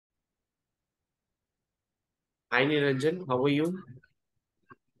Hi Niranjan, how are you?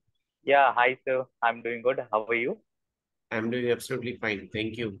 Yeah, hi sir. I'm doing good. How are you? I'm doing absolutely fine,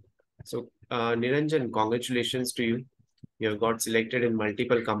 thank you. Niranjan, congratulations to you. You have got selected in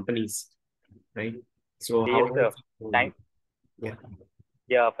multiple companies, right? So, Yes, how has sir. it gone? Thank. Yeah,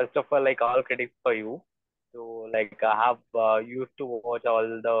 Yeah, first of all, like all credits for you. So, like I have used to watch all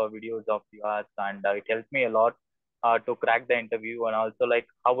the videos of yours, and it helps me a lot to crack the interview, and also like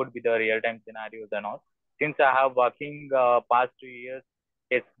how would be the real-time scenarios and all. Since I have working past 2 years,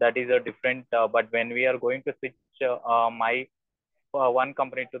 yes, that is a different. But when we are going to switch my one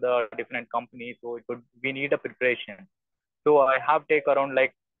company to the different company, so it would we need a preparation. So I have take around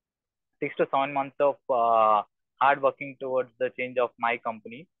like 6 to 7 months of hard working towards the change of my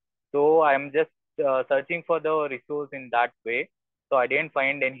company. So I'm just searching for the resource in that way. So I didn't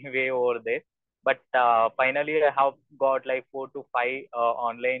find any way over there. But finally, I have got like 4 to 5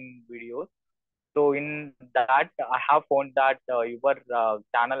 online videos. So in that, I have found that your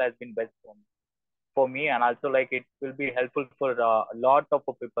channel has been best for me, and also like it will be helpful for a lot of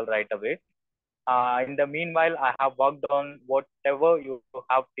people right away. In the meanwhile, I have worked on whatever you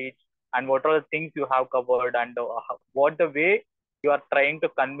have teach and what are the things you have covered and what the way you are trying to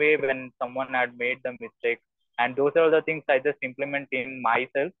convey when someone had made the mistake. And those are the things I just implement in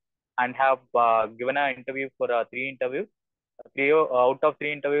myself and have given an interview for 3 interviews. Out of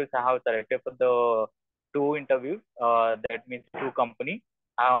 3 interviews, I have selected for the 2 interviews. That means two company.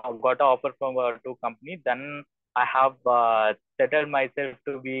 I have got an offer from two company. Then I have settled myself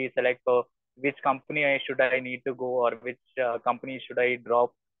to be select for which company should I need to go or which company should I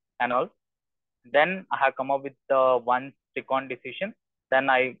drop and all. Then I have come up with one stick-on decision.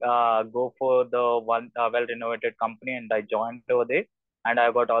 Then I go for the one well-renovated company and I joined over there, and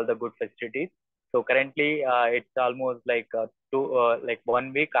I got all the good facilities. So currently, it's almost like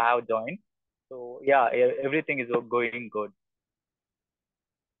 1 week I have joined. So yeah, everything is going good.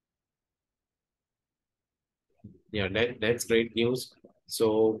 yeah, that's great news.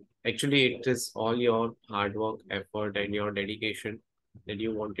 So, actually, it is all your hard work, effort, and your dedication that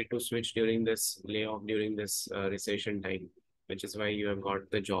you wanted to switch during this layoff, during this recession time, which is why you have got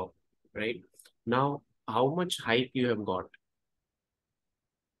the job, right? Now, how much hike you have got?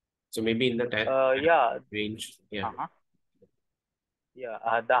 So maybe in the Yeah. range, yeah. Uh-huh.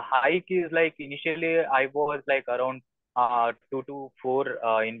 Yeah, the hike is like initially I was like around 2 to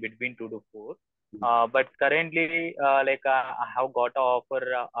 4 in between 2 to 4. But currently I have got an offer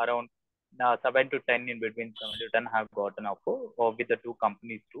around 7 to 10 in between 7 to 10 I have got an offer with the two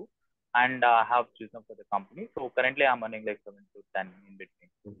companies too, and I have chosen for the company. So currently I'm earning like 7 to 10 in between.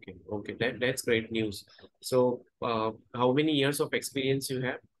 Okay, okay, that's great news. So, how many years of experience you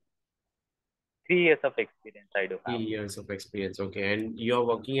have? 3 years of experience I do Three have. years of experience, okay. And you are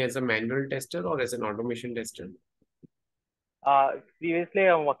working as a manual tester or as an automation tester? Previously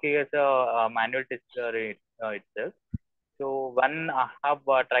I'm working as a, manual tester itself. So when I have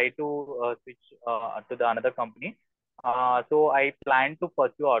tried to switch to the another company, so I plan to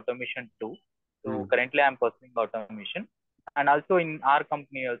pursue automation too. So Hmm. currently I'm pursuing automation, and also in our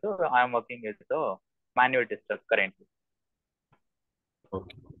company also I am working as a manual tester currently.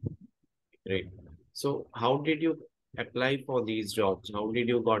 Okay, great. So, how did you apply for these jobs? How did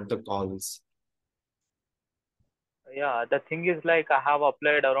you got the calls? Yeah, the thing is like I have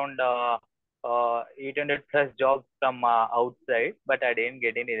applied around 800 plus jobs from outside, but I didn't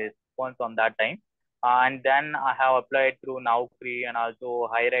get any response on that time. And then I have applied through Naukri and also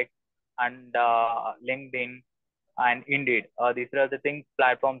Hirex and LinkedIn and Indeed. These are the things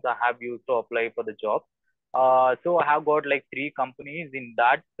platforms I have used to apply for the job. So I have got like three companies in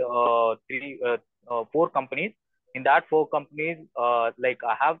that four companies. In that four companies, like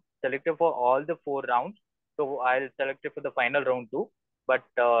I have selected for all the 4 rounds. So I'll select it for the final round too. But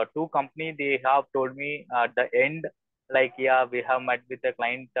two companies they have told me at the end, like yeah, we have met with the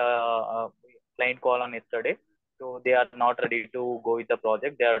client call on yesterday. So they are not ready to go with the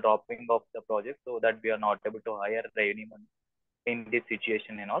project. They are dropping off the project so that we are not able to hire anyone in this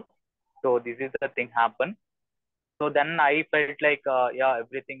situation and all. So this is the thing happen. So then I felt like yeah,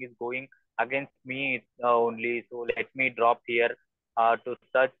 everything is going against me only. So let me drop here to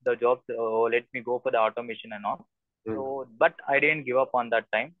search the jobs. Let me go for the automation and all. Hmm. So but I didn't give up on that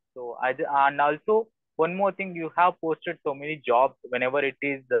time. So and also one more thing, you have posted so many jobs whenever it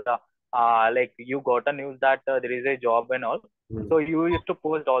is like you got a news that there is a job and all. Hmm. So you used to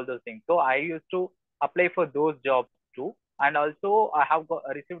post all those things. So I used to apply for those jobs too. And also I have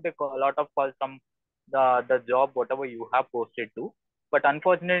received a lot of calls from the job whatever you have posted to. But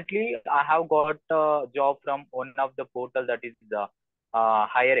unfortunately, I have got a job from one of the portal that is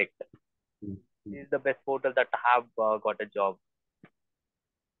HireX. This is the best portal that I have got a job.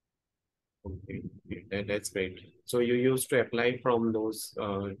 Okay, okay, that's great. So you used to apply from those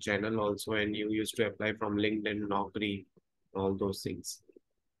channel also, and you used to apply from LinkedIn, Naukri, all those things.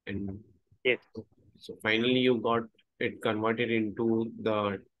 And Yes. so finally you got it converted into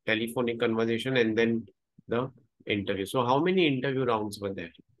the telephonic conversation and then the interview. So how many interview rounds were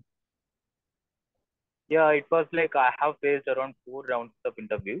there? Yeah, it was like I have faced around 4 rounds of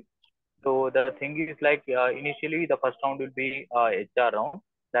interview. So the thing is like initially the first round will be HR round.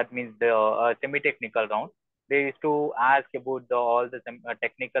 That means the semi-technical round. They used to ask about all the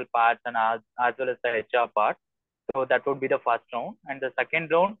technical parts and as well as the HR part. So that would be the first round. And the second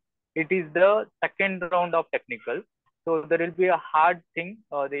round, it is the second round of technical. So there will be a hard thing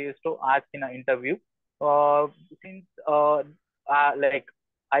they used to ask in an interview. Since like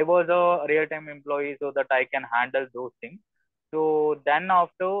I was a real-time employee, so that I can handle those things. So then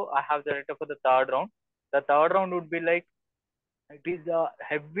after I have selected for the third round. The third round would be like it is a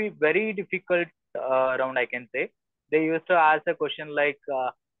heavy, very difficult round, I can say. They used to ask a question like,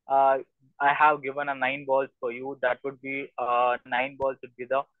 I have given a 9 balls for you. That would be 9 balls would be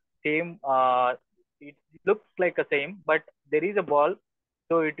the same. It looks like a same, but there is a ball,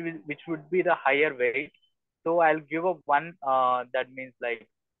 so it will which would be the higher weight. So I'll give up one. That means like,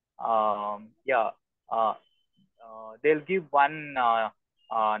 yeah. Uh, they'll give one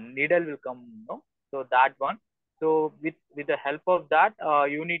needle will come, no? So that one. So with the help of that,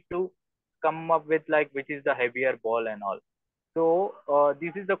 you need to come up with like which is the heavier ball and all. So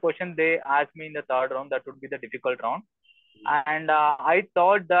this is the question they asked me in the third round. That would be the difficult round. And I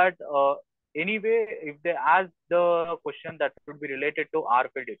thought that anyway, if they ask the question that would be related to our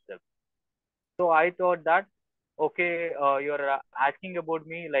field itself. So I thought that okay, you're asking about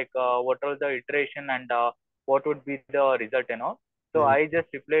me like what are the iteration and what would be the result and all. So Mm, I just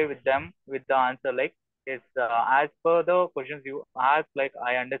reply with them with the answer like yes, as per the questions you ask, like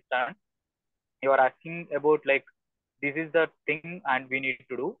I understand you are asking about like this is the thing and we need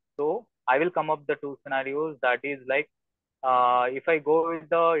to do. So I will come up the two scenarios that is like if I go with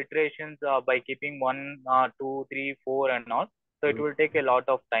the iterations by keeping one, two, three, four, and all, so it mm, will take a lot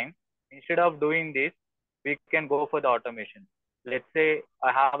of time. Instead of doing this, we can go for the automation. Let's say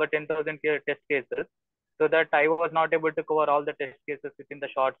I have a 10,000 test cases, so that I was not able to cover all the test cases within the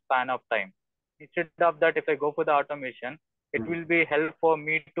short span of time. Instead of that, if I go for the automation, it mm, will be help for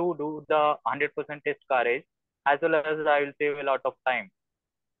me to do the 100% test coverage, as well as I will save a lot of time.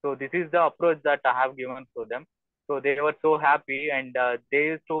 So this is the approach that I have given to them. So they were so happy, and they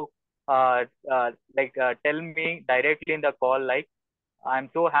used to tell me directly in the call like,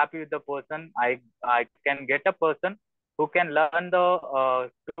 I'm so happy with the person. I can get a person who can learn the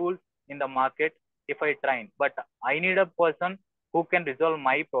tools in the market if I train, but I need a person who can resolve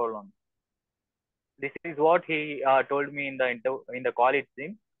my problem. This is what he told me in the in the call it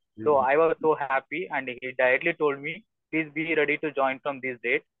seems. So mm, I was so happy, and he directly told me, please be ready to join from this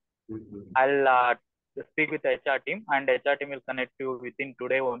date. mm, I'll speak with the HR team, and HR team will connect you within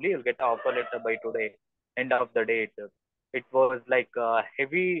today only. You'll get an offer letter by today, end of the day itself. It was like a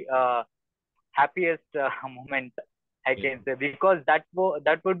heavy, happiest moment I yeah. can say, because that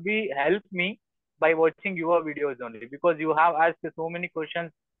would be help me by watching your videos only, because you have asked so many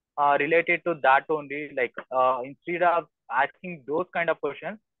questions related to that only. Like instead of asking those kind of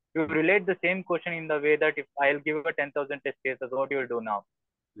questions, you relate the same question in the way that if I'll give a 10,000 test cases, what you will do now?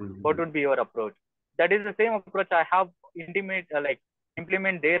 What Mm, would be your approach? That is the same approach I have intimate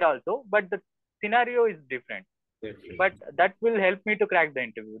implement there also, but the scenario is different. But definitely. that will help me to crack the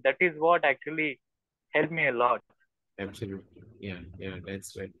interview. That is what actually helped me a lot. Absolutely. Yeah, yeah,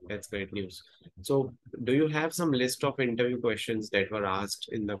 that's right. That's great news. So, do you have some list of interview questions that were asked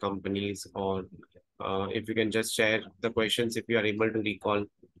in the companies, or if you can just share the questions if you are able to recall?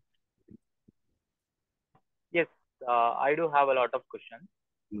 Yes, I do have a lot of questions.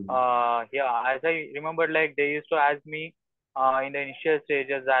 Mm. Yeah, as I remember, like they used to ask me in the initial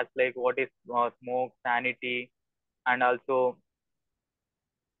stages as like what is smoke, sanity, and also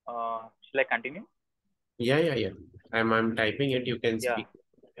shall I continue? Yeah, yeah, yeah. I'm typing it. You can Yeah, speak.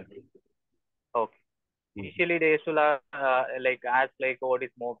 okay. Mm, Initially, they used to like ask like what is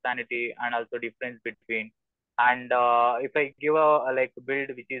smoke, sanity, and also difference between. And if I give a like build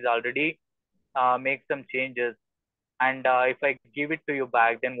which is already make some changes, and if I give it to you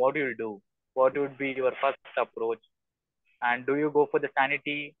back, then what you will do? What would be your first approach? And do you go for the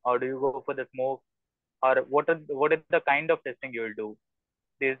sanity, or do you go for the smoke, or what is the kind of testing you will do?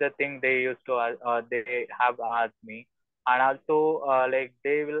 This is the thing they used to they have asked me. And also like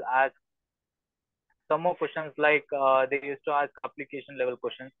they will ask some more questions like they used to ask application level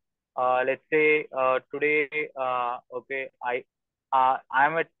questions. let's say today, okay,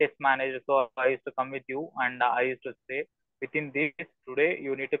 I'm a test manager, so I used to come with you and I used to say within this today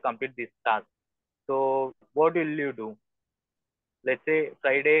you need to complete this task. So what will you do? Let's say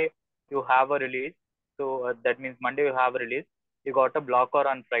Friday you have a release, so that means Monday you have a release. You got a blocker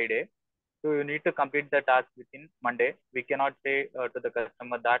on Friday, so you need to complete the task within Monday. We cannot say to the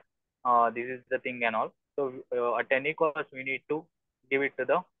customer that this is the thing and all. So at any cost, we need to give it to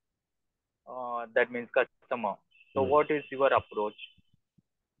the that means customer. So Mm, what is your approach?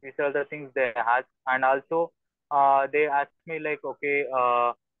 These are the things they ask, and also they ask me like, okay,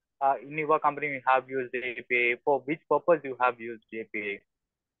 in your company you have used API. For which purpose you have used API?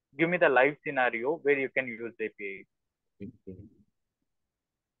 Give me the live scenario where you can use API. okay.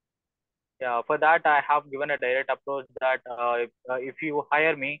 Yeah, for that I have given a direct approach that if you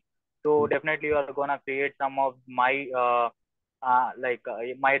hire me, so Mm, definitely you are gonna create some of my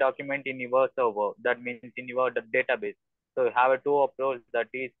my document in your server. That means in your database. So you have a two approach. That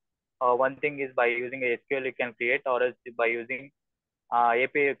is, one thing is by using a SQL you can create, or else by using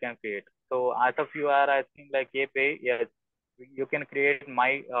API you can create. So as of you are asking like API, yes, you can create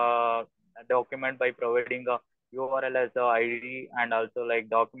my document by providing a URL as a ID and also like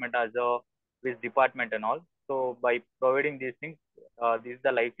document as a which department and all. So by providing these things, this is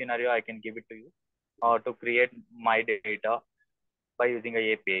the live scenario I can give it to you to create my data by using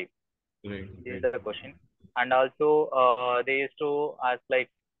a API. right, This is right. the question. And also they used to ask like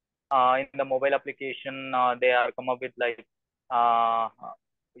in the mobile application they are come up with like uh,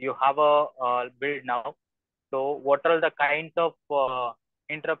 you have a build now, so what are the kinds of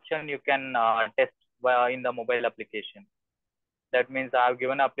interruption you can test in the mobile application? That means I have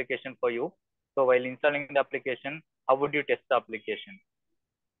given an application for you. So while installing the application, how would you test the application?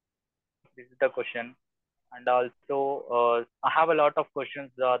 This is the question. And also, I have a lot of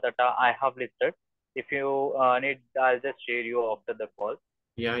questions that I have listed. If you need, I'll just share you after the call.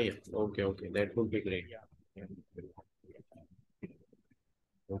 Yeah, yeah. Okay, okay. That would be great. Yeah. Yeah.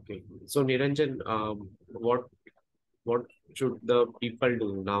 Okay. So Niranjan, what should the people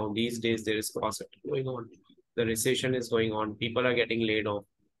do now? These days there is cost going on. The recession is going on. People are getting laid off.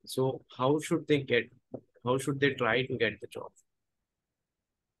 So how should they try to get the job?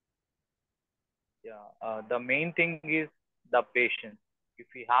 Yeah, the main thing is the patience. If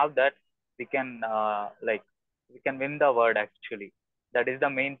we have that, we can we can win the world actually. That is the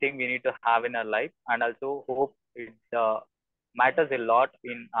main thing we need to have in our life, and also hope it matters a lot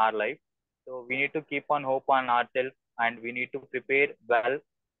in our life. So we need to keep on hope on ourselves, and we need to prepare well.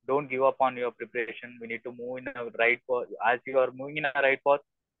 Don't give up on your preparation. We need to move in a right path. As you are moving in a right path,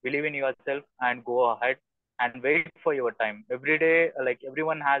 believe in yourself and go ahead and wait for your time. Every day, like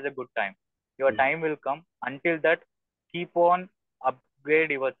everyone has a good time, your Mm, time will come. Until that, keep on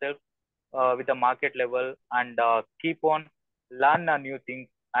upgrade yourself with the market level, and keep on learn new things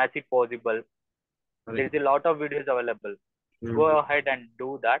as it possible. There correct. is a lot of videos available. Go Mhm. ahead and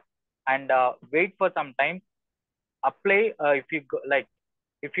do that, and wait for some time. Apply if you go, like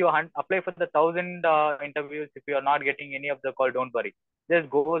if you apply for the 1,000 interviews. If you are not getting any of the call, don't worry. Just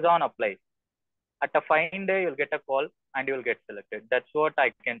goes on apply. At a fine day, you'll get a call and you'll get selected. That's what I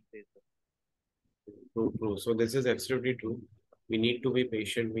can say. Sir. True, true. So this is absolutely true. We need to be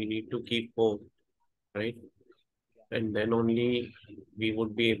patient. We need to keep hope, right? And then only we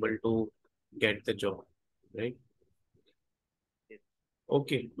would be able to get the job, right? Yes.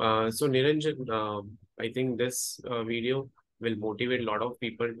 Okay. So Niranjan, I think this video will motivate a lot of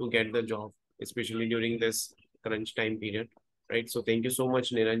people to get the job, especially during this crunch time period, right? So thank you so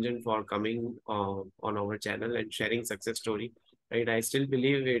much, Niranjan, for coming on our channel and sharing success story, right? I still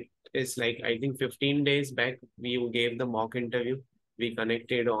believe it is like, I think 15 days back, we gave the mock interview. We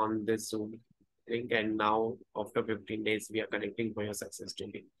connected on this Zoom link, and now after 15 days, we are connecting for your success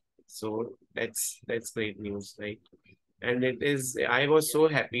story. So that's great news, right? And it is, I was Yeah. so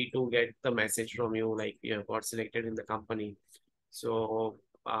happy to get the message from you, like you have got selected in the company. So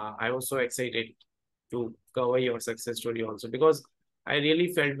I was so excited to cover your success story also, because I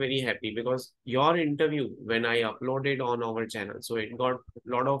really felt very happy because your interview, when I uploaded on our channel, so it got a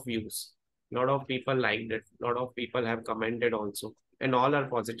lot of views. A lot of people liked it. A lot of people have commented also, and all are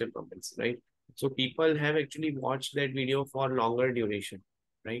positive comments, right? So people have actually watched that video for longer duration,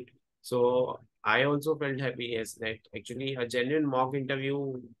 right? So I also felt happy, yes, that actually a genuine mock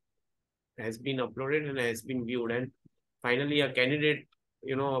interview has been uploaded and has been viewed. And finally, a candidate,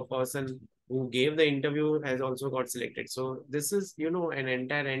 a person who gave the interview has also got selected. So this is, an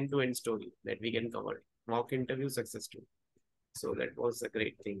entire end-to-end story that we can cover. Mock interview success story. So that was a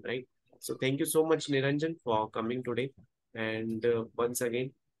great thing, right? So thank you so much, Niranjan, for coming today. And once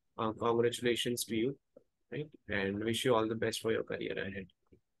again, congratulations to you, right? And wish you all the best for your career ahead.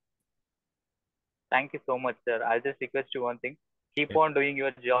 Thank you so much, sir. I'll just request you one thing. Keep Yeah, on doing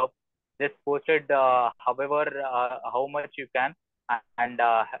your job. Just post it however how much you can, and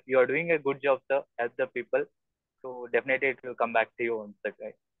you are doing a good job, sir. Help the people. So definitely it will come back to you once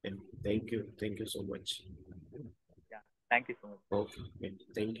again. yeah. Thank you. Thank you so much. Yeah. Thank you so much. Okay, yeah,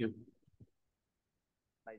 thank you.